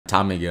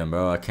Tommy gun,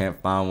 bro. I can't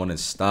find one in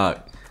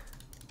stock.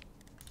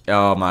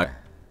 Oh my.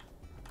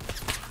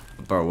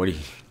 Bro, what are you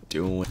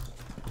doing?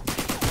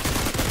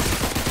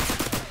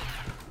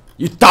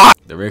 You thought!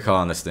 The recoil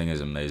on this thing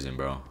is amazing,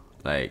 bro.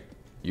 Like,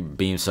 you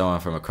beam someone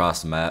from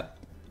across the map,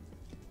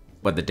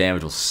 but the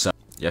damage will suck.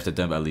 You have to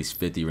dump at least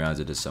 50 rounds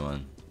into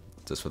someone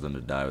just for them to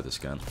die with this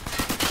gun.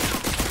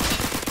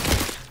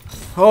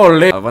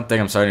 Holy! One thing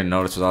I'm starting to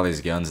notice with all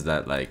these guns is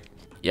that, like,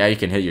 yeah, you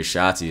can hit your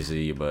shots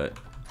easily, but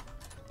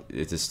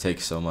it just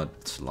takes so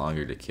much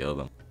longer to kill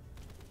them.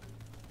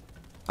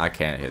 I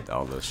can't hit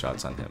all those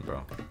shots on him,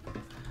 bro.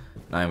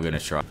 Not even gonna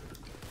try.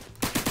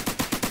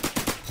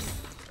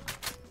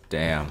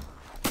 Damn.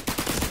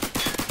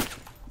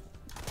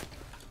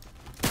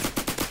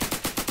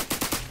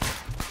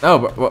 Oh,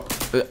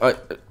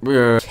 what?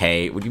 We're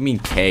K. What do you mean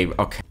K?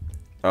 Okay.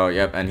 Oh,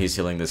 yep, and he's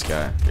healing this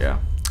guy. Yeah.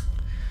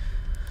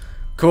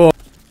 Cool.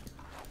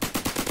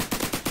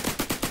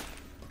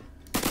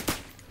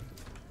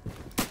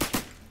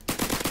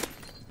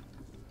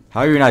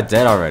 How are you not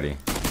dead already?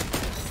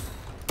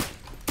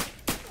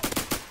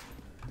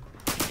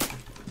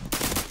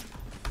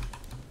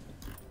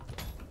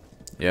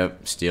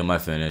 Yep, steal my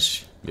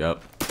finish.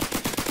 Yep.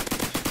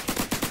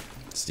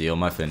 Steal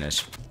my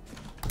finish.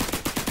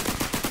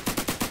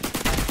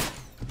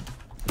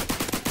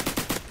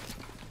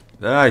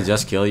 Did I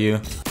just kill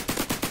you?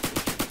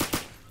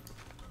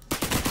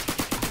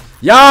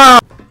 Yeah!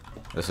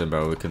 Listen,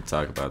 bro, we can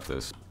talk about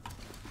this.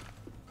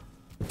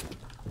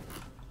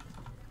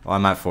 Well,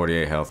 I'm at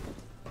 48 health.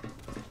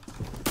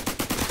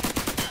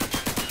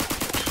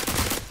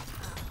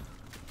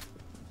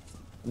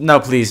 No,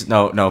 please.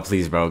 No,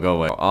 please, bro. Go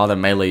away. All the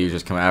melee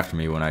users come after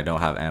me when I don't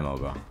have ammo,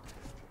 bro.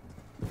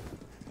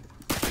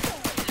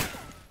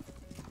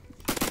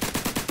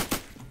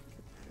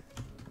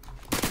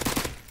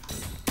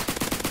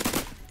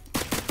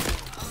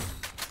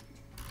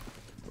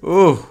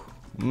 Ooh,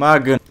 my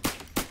goodness.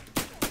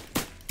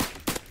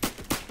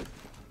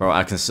 Bro,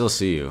 I can still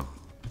see you.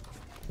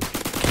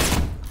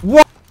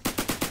 What?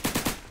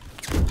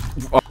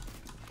 Oh.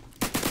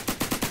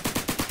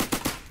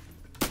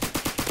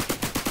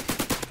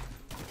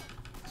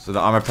 So the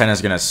armor pen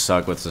is gonna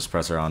suck with this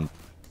suppressor on.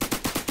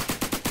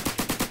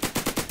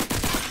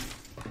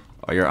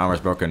 Oh, your armor's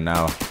broken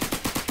now.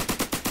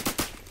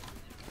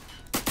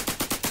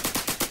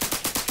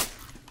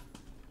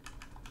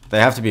 They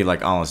have to be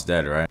like almost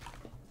dead, right?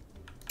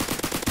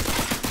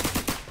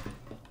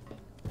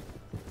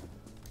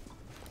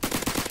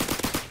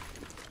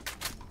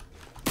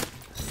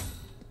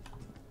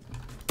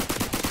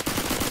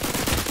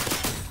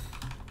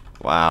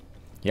 Wow.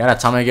 He had a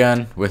Tommy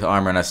gun with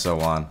armor and I still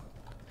won.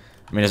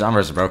 I mean, his armor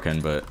is broken,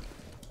 but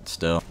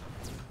still.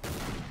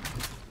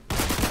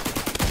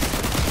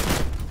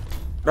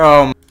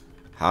 Bro,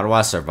 how do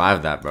I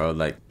survive that, bro?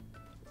 Like,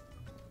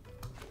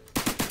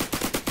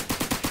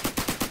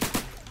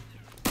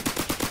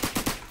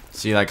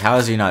 see, like, how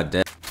is he not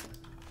dead?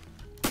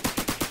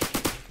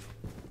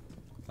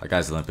 That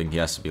guy's limping. He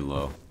has to be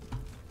low.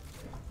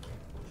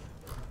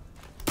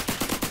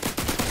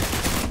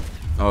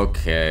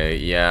 Okay,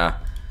 yeah.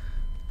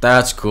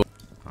 That's cool.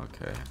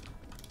 Okay.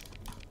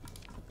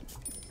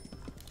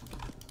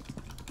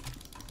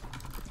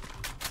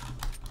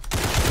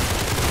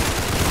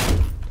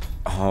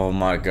 Oh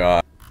my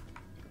god.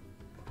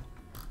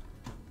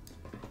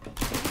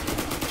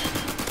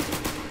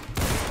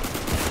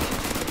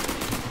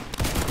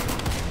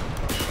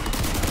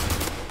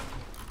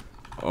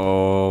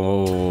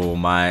 Oh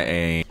my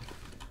aim.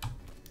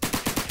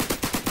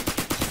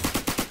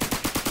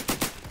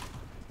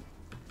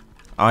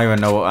 I don't even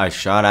know what I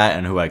shot at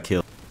and who I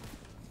killed.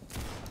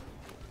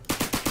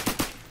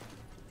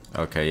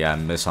 Okay, yeah, I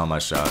missed all my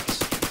shots.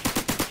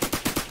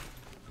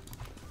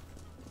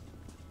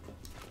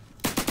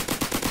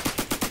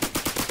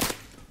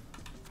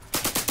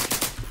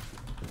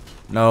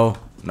 No,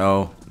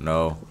 no,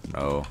 no,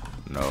 no,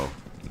 no,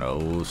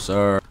 no,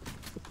 sir.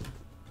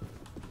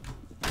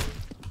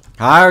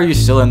 How are you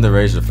still in the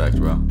rage effect,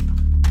 bro?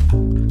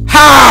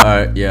 Ha!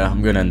 Alright, yeah,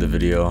 I'm gonna end the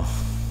video.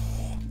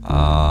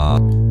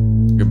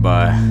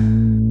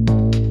 Goodbye.